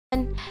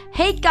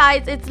Hey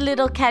guys, it's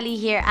Little Kelly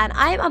here and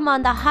I'm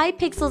on the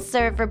Hypixel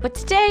server, but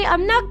today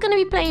I'm not going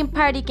to be playing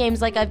party games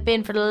like I've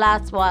been for the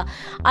last while.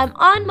 I'm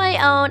on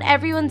my own,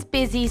 everyone's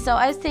busy, so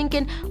I was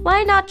thinking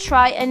why not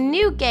try a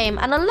new game,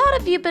 and a lot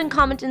of you have been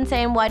commenting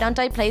saying why don't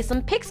I play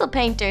some Pixel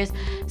Painters.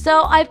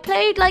 So I've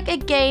played like a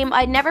game,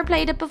 I'd never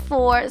played it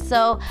before,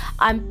 so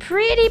I'm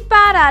pretty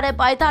bad at it,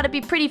 but I thought it'd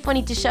be pretty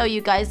funny to show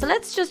you guys. So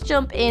let's just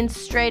jump in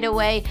straight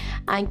away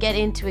and get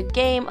into a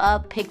game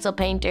of Pixel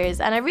Painters,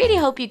 and I really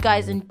hope you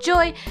guys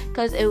enjoy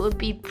because it would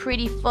be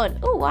pretty fun.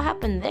 Oh, what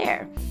happened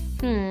there?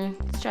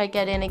 Let's try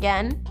get in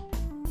again.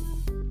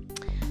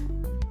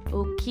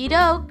 Okie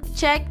doke,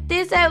 check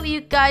this out you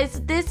guys.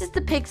 This is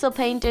the Pixel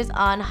Painters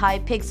on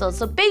Hypixel.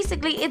 So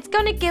basically it's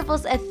gonna give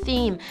us a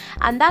theme,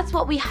 and that's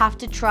what we have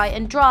to try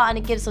and draw, and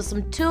it gives us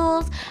some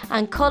tools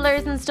and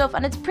colors and stuff,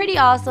 and it's pretty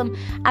awesome.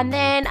 And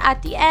then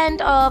at the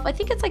end of, I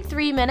think it's like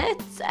 3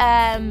 minutes,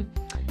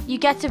 you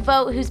get to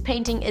vote whose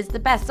painting is the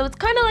best. So it's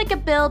kind of like a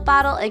build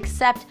battle,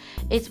 except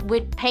it's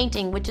with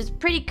painting, which is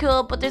pretty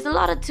cool, but there's a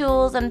lot of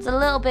tools, and it's a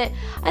little bit,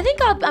 I think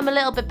I'm a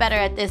little bit better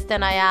at this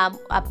than I am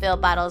at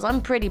build battles.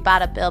 I'm pretty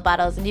bad at build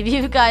battles, and if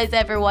you guys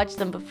ever watched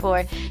them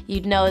before,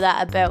 you'd know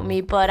that about me.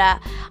 But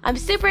I'm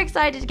super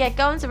excited to get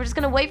going, so we're just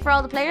going to wait for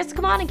all the players to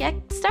come on and get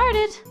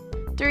started.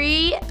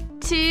 3,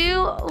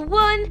 2,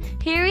 1,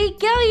 here we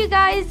go you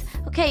guys.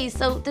 Okay,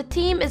 so the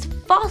theme is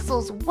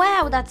fossils.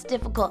 Wow, that's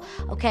difficult.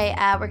 Okay,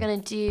 we're gonna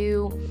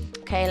do,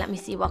 okay, let me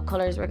see what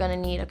colors we're gonna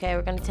need. Okay,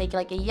 we're gonna take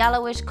like a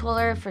yellowish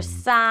color for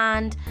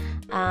sand,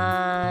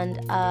 and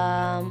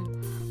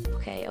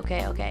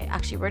okay,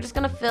 actually we're just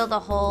gonna fill the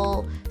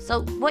whole.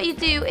 So what you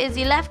do is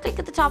you left click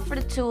at the top for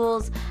the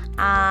tools,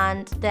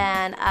 and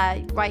then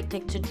right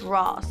click to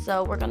draw.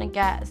 So we're gonna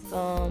get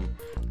some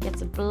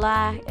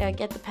black,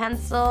 get the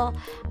pencil,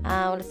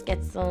 let's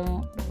get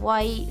some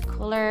white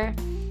color.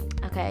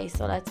 Okay,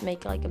 so let's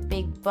make like a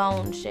big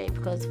bone shape,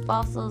 because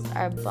fossils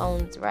are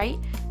bones, right?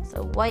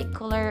 So white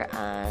color,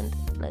 and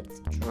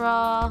let's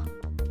draw.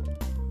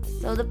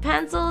 So the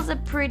pencil is a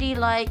pretty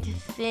like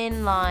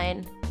thin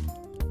line,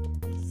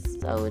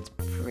 so it's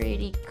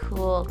pretty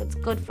cool. It's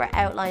good for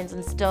outlines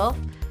and stuff.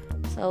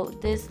 So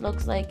this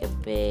looks like a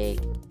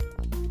big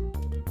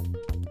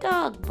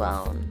dog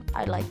bone,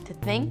 I like to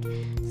think.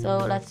 So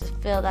let's just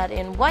fill that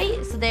in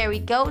white. So there we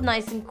go,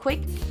 nice and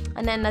quick.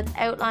 And then let's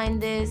outline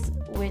this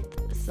with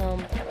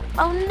some,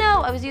 oh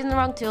no, I was using the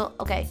wrong tool.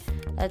 Okay,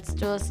 let's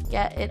just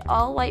get it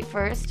all white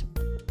first.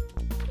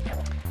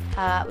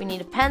 We need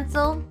a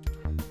pencil,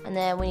 and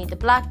then we need the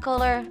black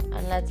color,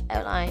 and let's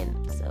outline.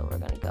 So we're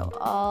gonna go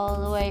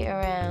all the way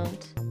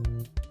around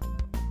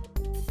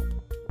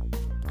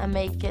and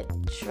make it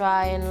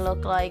try and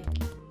look like,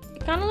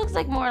 it kind of looks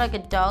like more like a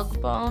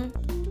dog bone.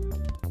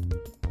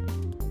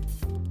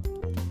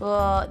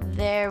 But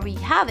there we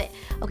have it.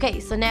 Okay,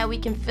 so now we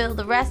can fill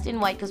the rest in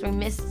white because we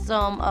missed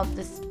some of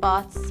the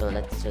spots. So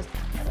let's just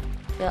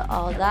fill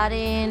all that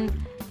in.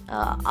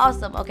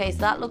 Awesome. Okay, so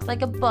that looks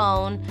like a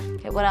bone.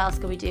 Okay, what else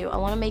can we do? I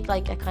want to make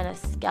like a kind of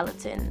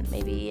skeleton.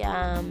 Maybe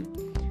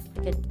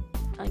like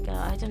a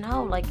I don't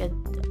know, like a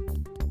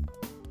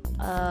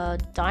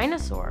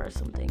dinosaur or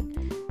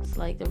something. It's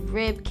like the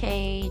rib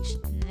cage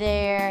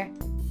there.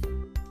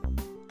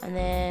 And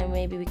then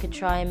maybe we could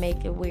try and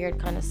make a weird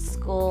kind of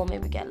skull.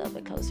 Maybe get a little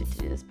bit closer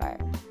to this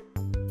part.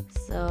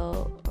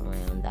 So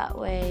around that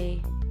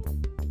way.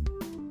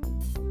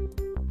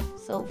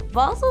 So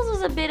fossils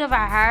was a bit of a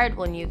hard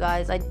one, you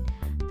guys. The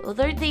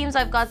other themes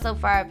I've got so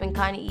far have been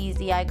kind of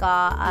easy. I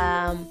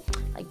got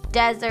like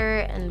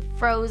desert and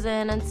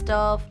frozen and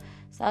stuff.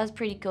 So that was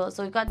pretty cool.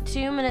 So we've got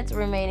 2 minutes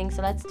remaining.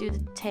 So let's do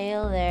the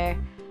tail there.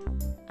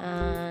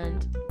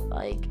 And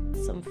like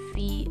some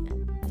feet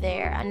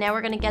there. And now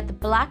we're gonna get the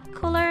black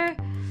color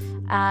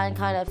and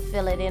kind of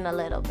fill it in a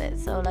little bit.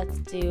 So let's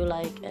do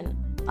like an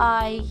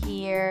eye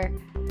here,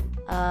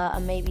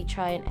 and maybe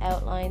try and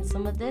outline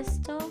some of this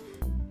stuff.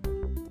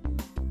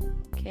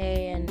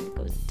 Okay, and it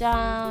goes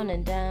down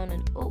and down,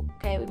 and oh,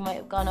 okay, we might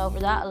have gone over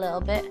that a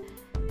little bit.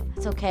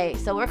 It's okay.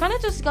 So we're kind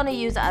of just gonna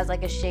use it as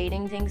like a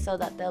shading thing so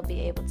that they'll be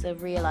able to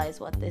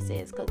realize what this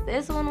is, because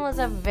this one was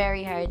a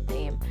very hard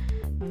theme,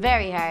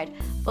 very hard.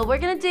 But we're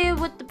gonna do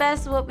with the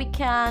best of what we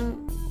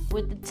can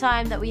with the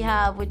time that we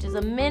have, which is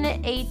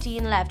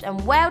 1:18 left.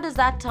 And wow, does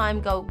that time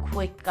go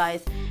quick,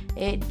 guys.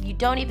 You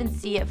don't even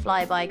see it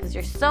fly by because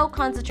you're so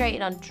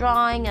concentrated on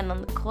drawing and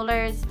on the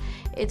colors.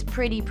 It's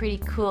pretty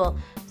cool.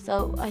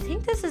 So I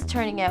think this is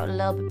turning out a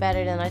little bit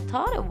better than I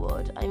thought it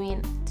would. I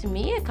mean, to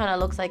me it kind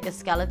of looks like a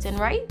skeleton,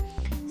 right?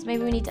 So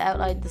maybe we need to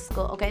outline the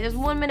skull. Okay, there's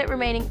 1 minute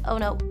remaining. Oh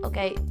no.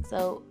 Okay,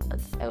 so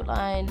let's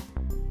outline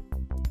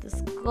the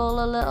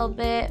skull a little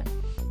bit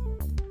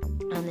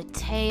and the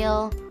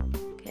tail.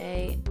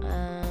 Okay,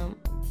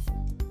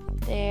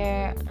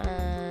 there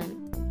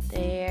and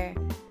there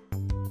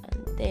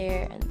and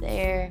there and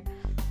there,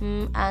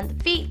 and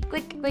the feet,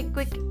 quick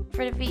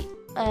for the feet,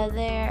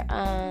 there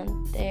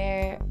and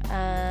there,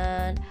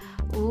 and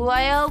ooh,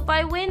 I hope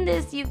I win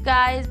this, you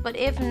guys, but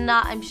if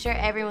not, I'm sure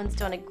everyone's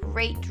done a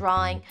great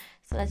drawing.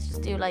 So let's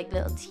just do like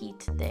little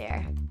teeth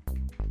there.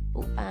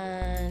 Ooh,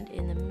 and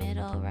in the middle.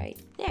 right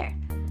there.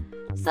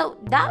 So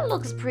that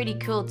looks pretty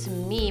cool to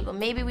me, but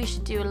maybe we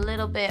should do a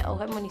little bit. Oh,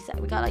 how many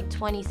seconds? We got like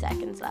 20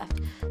 seconds left.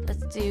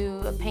 Let's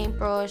do a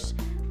paintbrush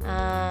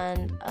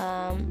and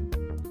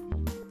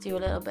do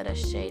a little bit of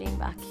shading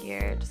back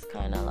here. Just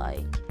kind of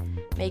like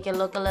make it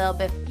look a little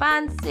bit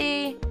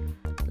fancy,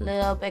 a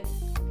little bit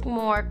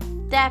more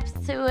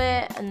depth to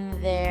it, and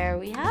there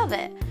we have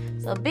it.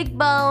 So a big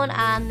bone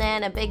and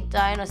then a big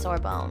dinosaur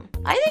bone.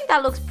 I think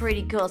that looks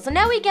pretty cool. So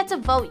now we get to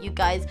vote, you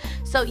guys.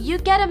 So you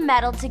get a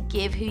medal to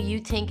give who you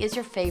think is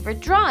your favorite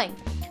drawing.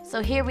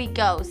 So here we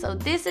go. So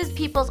this is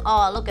people's,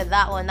 oh, look at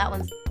that one. That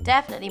one's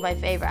definitely my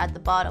favorite at the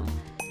bottom.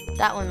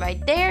 That one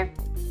right there.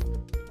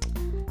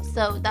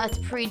 So that's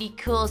pretty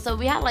cool. So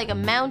we had like a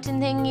mountain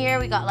thing here.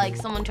 We got like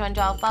someone trying to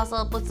draw a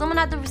fossil, but someone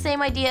had the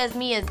same idea as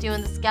me as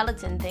doing the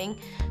skeleton thing.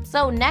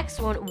 So next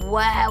one,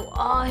 wow,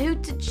 oh, who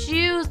to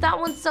choose? That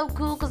one's so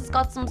cool because it's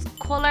got some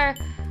color,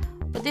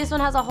 but this one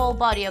has a whole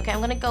body. Okay,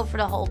 I'm gonna go for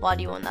the whole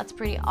body one. That's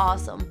pretty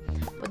awesome.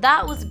 But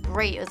that was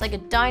great. It was like a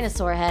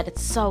dinosaur head.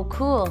 It's so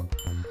cool.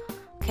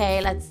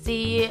 Okay, let's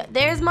see.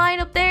 There's mine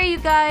up there, you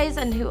guys.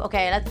 And who?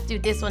 Okay, let's do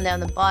this one down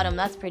the bottom.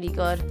 That's pretty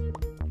good.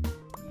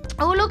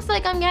 Oh, looks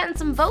like I'm getting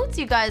some votes,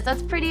 you guys.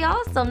 That's pretty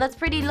awesome. That's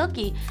pretty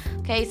lucky.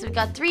 Okay, so we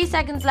got 3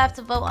 seconds left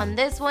to vote on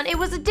this one. It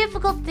was a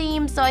difficult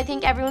theme, so I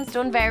think everyone's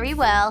done very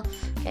well.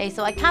 Okay,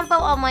 so I can't vote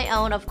on my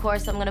own, of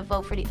course. I'm going to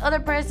vote for the other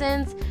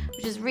person's,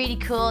 which is really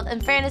cool. In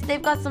fairness,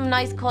 they've got some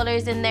nice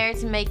colors in there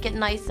to make it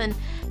nice and,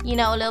 you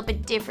know, a little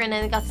bit different.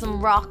 And they got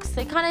some rocks.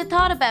 They kind of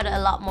thought about it a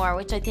lot more,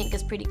 which I think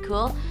is pretty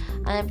cool.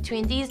 And then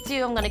between these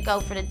two, I'm going to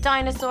go for the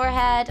dinosaur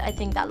head. I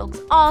think that looks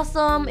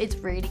awesome. It's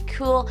really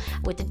cool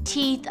with the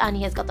teeth, and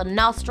he has got the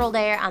nostril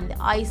there and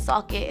the eye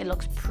socket. It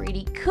looks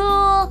pretty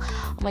cool.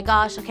 Oh my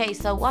gosh. Okay,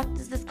 so what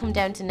does this come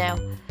down to now?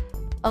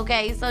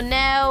 Okay, so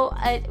now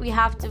we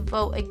have to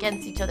vote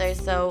against each other.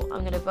 So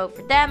I'm going to vote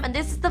for them. And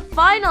this is the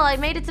final. I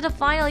made it to the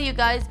final, you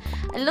guys.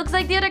 It looks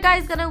like the other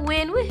guy's going to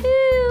win.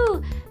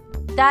 Woohoo!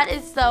 That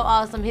is so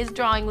awesome. His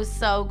drawing was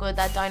so good,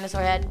 that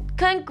dinosaur head.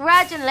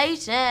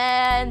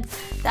 Congratulations!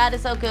 That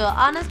is so cool.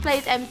 Honest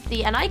plays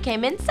MC, and I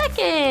came in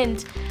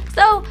second.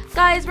 So,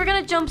 guys, we're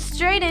going to jump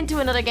straight into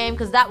another game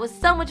because that was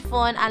so much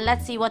fun. And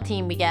let's see what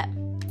team we get.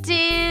 2,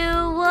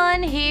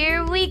 1,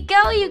 here we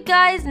go, you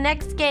guys.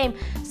 Next game.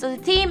 So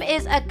the team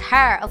is a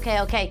car.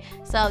 Okay.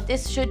 So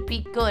this should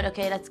be good.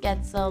 Okay, let's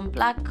get some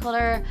black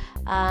color.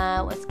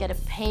 Let's get a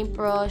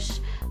paintbrush.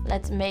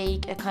 Let's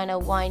make a kind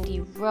of windy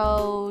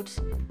road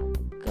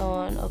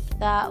going up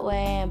that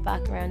way and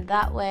back around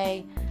that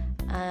way.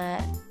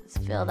 Let's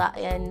fill that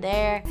in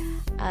there.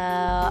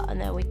 And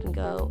then we can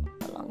go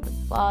along the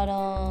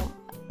bottom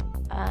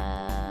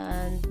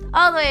and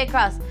all the way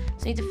across. So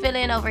we need to fill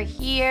in over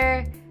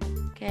here.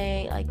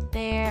 Okay, like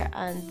there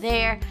and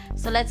there.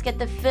 So let's get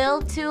the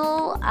fill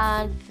tool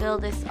and fill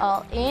this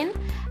all in.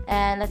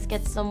 And let's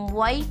get some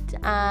white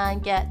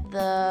and get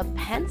the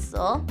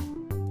pencil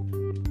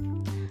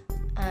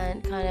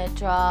and kind of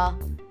draw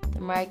the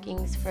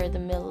markings for the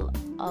middle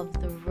of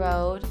the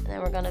road. And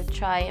then we're gonna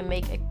try and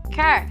make a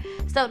car.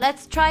 So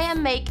let's try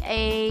and make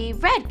a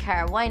red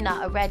car. Why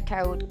not? A red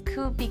car would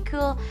be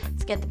cool.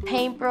 Let's get the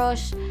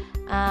paintbrush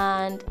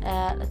and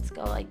let's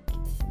go like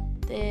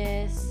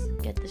this.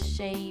 Get the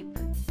shape.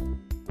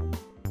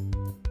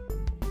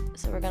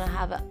 So we're gonna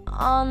have it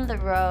on the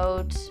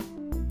road.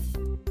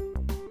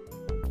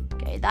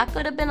 Okay, that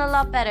could have been a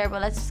lot better,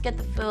 but let's just get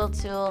the fill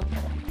tool,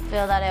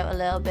 fill that out a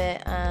little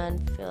bit,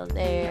 and fill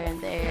there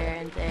and there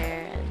and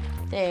there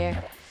and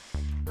there.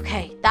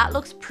 Okay, that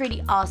looks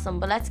pretty awesome,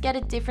 but let's get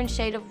a different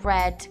shade of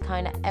red to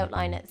kind of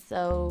outline it.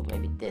 So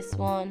maybe this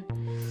one,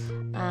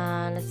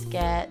 and let's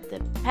get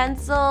the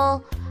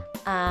pencil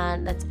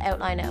and let's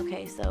outline it.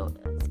 Okay, so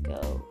let's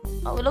go.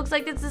 Oh, it looks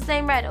like it's the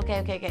same red.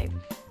 Okay.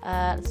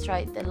 Let's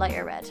try the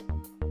lighter red.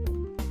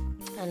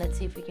 And let's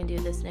see if we can do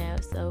this now.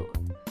 So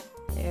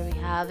there we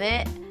have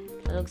it.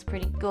 That looks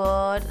pretty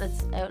good.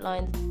 Let's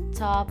outline the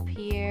top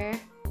here.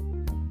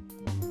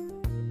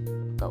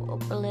 Go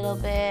up a little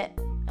bit.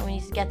 And we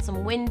need to get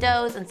some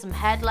windows and some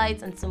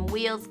headlights and some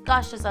wheels.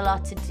 Gosh, there's a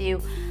lot to do.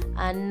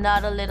 And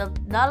not a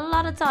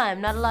lot of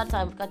time.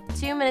 We've got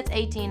 2 minutes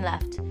 18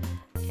 left.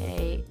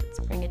 Okay, let's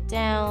bring it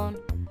down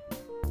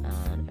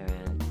and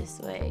around this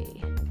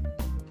way.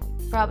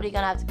 Probably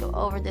gonna have to go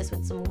over this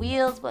with some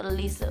wheels, but at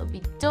least it'll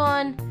be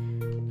done.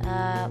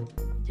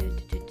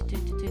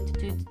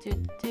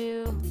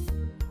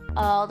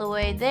 All the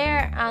way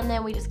there, and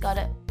then we just got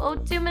it. Oh,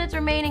 2 minutes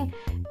remaining.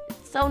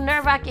 It's so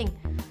nerve-wracking.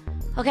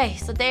 Okay,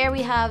 so there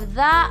we have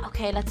that.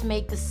 Okay, let's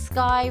make the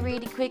sky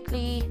really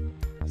quickly.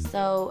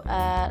 So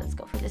let's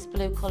go for this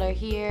blue color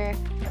here.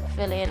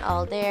 Fill in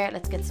all there.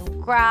 Let's get some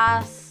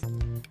grass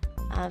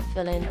and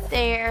fill in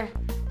there.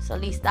 So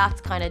at least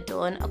that's kind of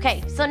done.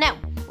 Okay, so now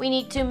we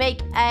need to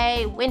make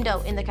a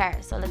window in the car.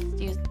 So let's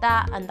use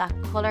that and that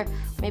color.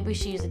 Maybe we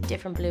should use a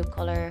different blue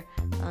color.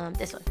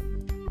 This one.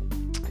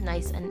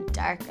 Nice and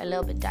dark, a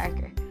little bit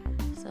darker.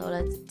 So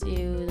let's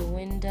do the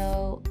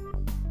window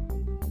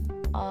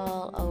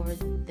all over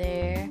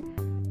there.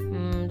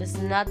 This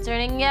is not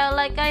turning out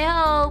like I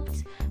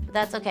hoped.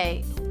 That's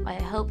okay. I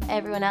hope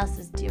everyone else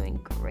is doing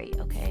great.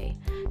 Okay,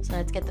 so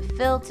let's get the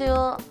fill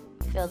tool,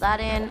 fill that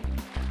in.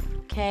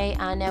 Okay,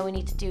 and now we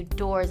need to do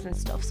doors and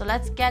stuff. So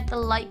let's get the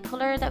light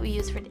color that we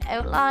use for the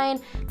outline.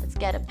 Let's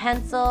get a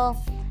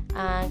pencil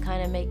and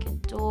kind of make a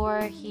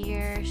door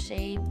here,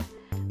 shape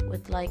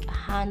with like a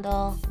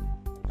handle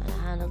and a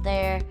handle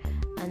there.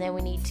 And then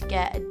we need to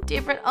get a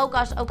different, oh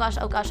gosh,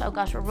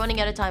 we're running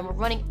out of time. We're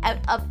running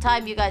out of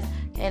time, you guys.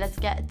 Okay, let's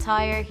get a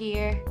tire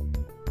here.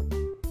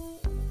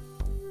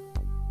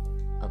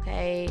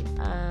 Okay,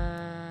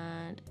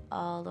 and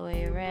all the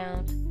way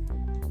around.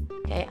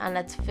 Okay, and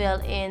let's fill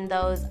in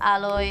those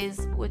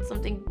alloys with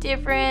something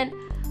different.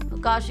 Oh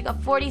gosh, you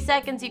got 40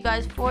 seconds, you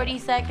guys, 40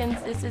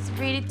 seconds. This is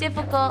really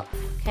difficult.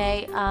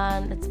 Okay,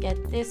 and let's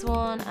get this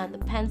one and the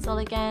pencil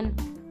again.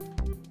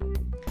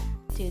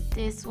 Do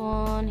this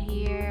one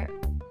here.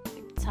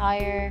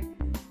 Tire.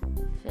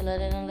 Fill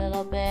it in a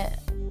little bit.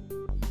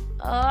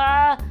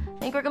 I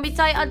think we're gonna be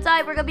tight on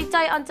time. We're gonna be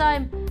tight on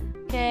time.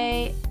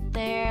 Okay,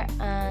 there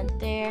and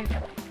there.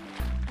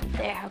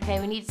 There. Okay,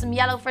 we need some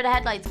yellow for the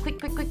headlights.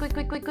 Quick.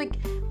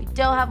 We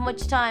don't have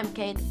much time.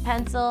 Okay, the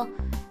pencil.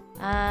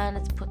 And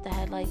let's put the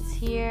headlights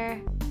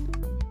here.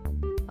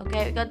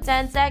 Okay, we got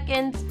 10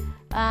 seconds.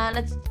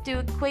 Let's do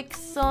a quick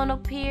sun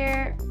up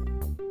here.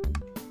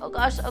 Oh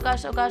gosh.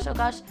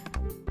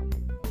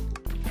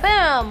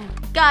 Boom!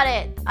 Got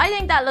it. I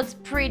think that looks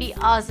pretty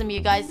awesome,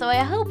 you guys. So I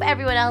hope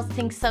everyone else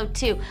thinks so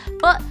too.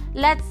 But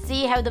let's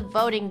see how the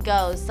voting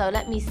goes. So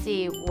let me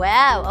see.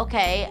 Wow,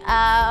 okay.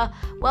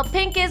 Well,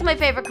 pink is my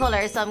favorite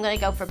color, so I'm gonna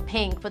go for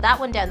pink. But that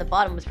one down the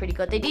bottom was pretty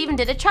good. They even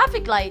did a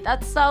traffic light.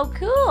 That's so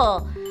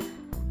cool.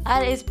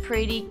 That is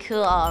pretty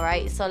cool. All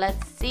right, so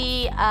let's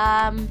see.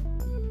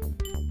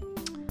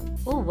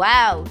 Oh,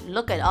 wow.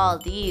 Look at all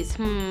these.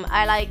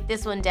 I like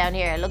this one down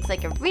here. It looks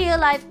like a real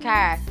life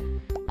car.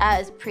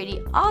 That is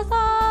pretty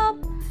awesome.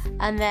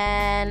 And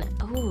then,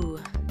 ooh,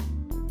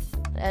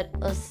 let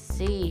us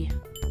see.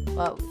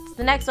 What's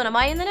the next one? Am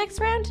I in the next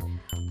round?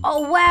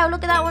 Oh, wow,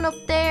 look at that one up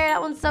there.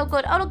 That one's so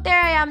good. Oh, look, there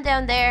I am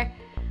down there.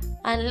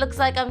 And it looks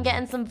like I'm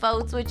getting some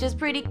votes, which is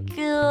pretty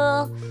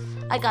cool.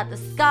 I got the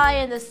sky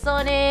and the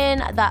sun in.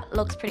 That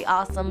looks pretty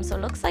awesome. So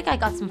it looks like I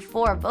got some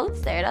 4 votes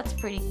there. That's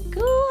pretty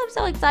cool. I'm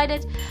so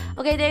excited.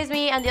 Okay, there's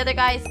me and the other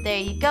guys. There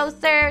you go,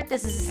 sir.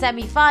 This is the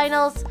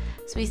semi-finals.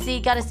 So we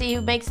gotta see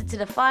who makes it to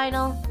the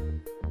final.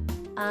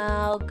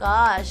 Oh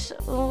gosh.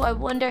 Oh, I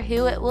wonder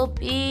who it will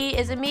be.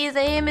 Is it me? Is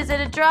it him? Is it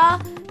a draw?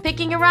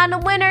 Picking a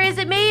random winner. Is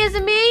it me? Is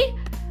it me?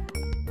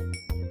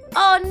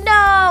 Oh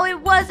no, it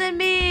wasn't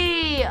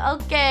me.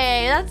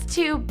 Okay, that's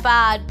too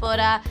bad. But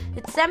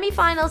it's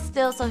semi-finals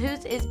still, so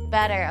whose is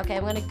better? Okay,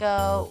 I'm gonna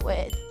go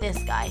with this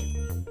guy.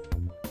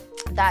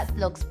 That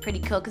looks pretty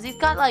cool because he's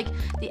got like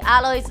the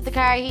alloys of the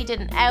car. He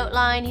did an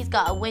outline. He's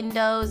got a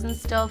windows and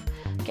stuff.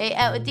 Okay,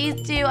 out with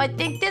these two. I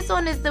think this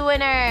one is the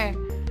winner.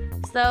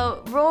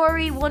 So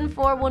Rory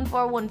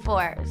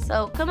 141414.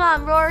 So come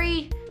on,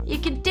 Rory, you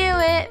can do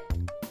it.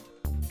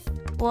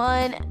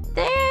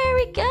 There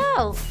we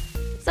go.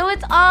 So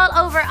it's all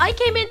over. I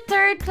came in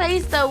 3rd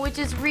place though, which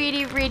is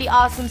really, really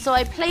awesome. So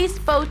I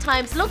placed both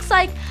times. Looks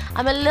like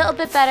I'm a little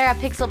bit better at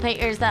pixel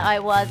painters than I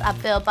was at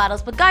build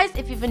battles. But guys,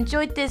 if you've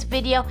enjoyed this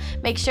video,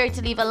 make sure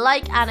to leave a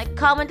like and a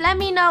comment. Let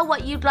me know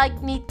what you'd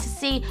like me to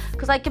see,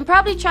 because I can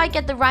probably try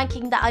get the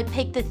ranking that I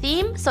pick the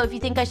theme. So if you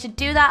think I should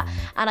do that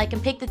and I can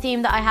pick the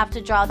theme that I have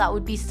to draw, that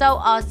would be so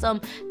awesome.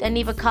 Then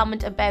leave a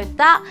comment about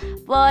that.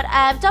 But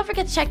don't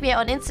forget to check me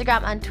out on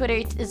Instagram and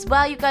Twitter as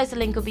well, you guys. The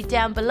link will be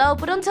down below.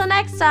 But until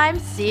next time,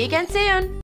 see you again soon.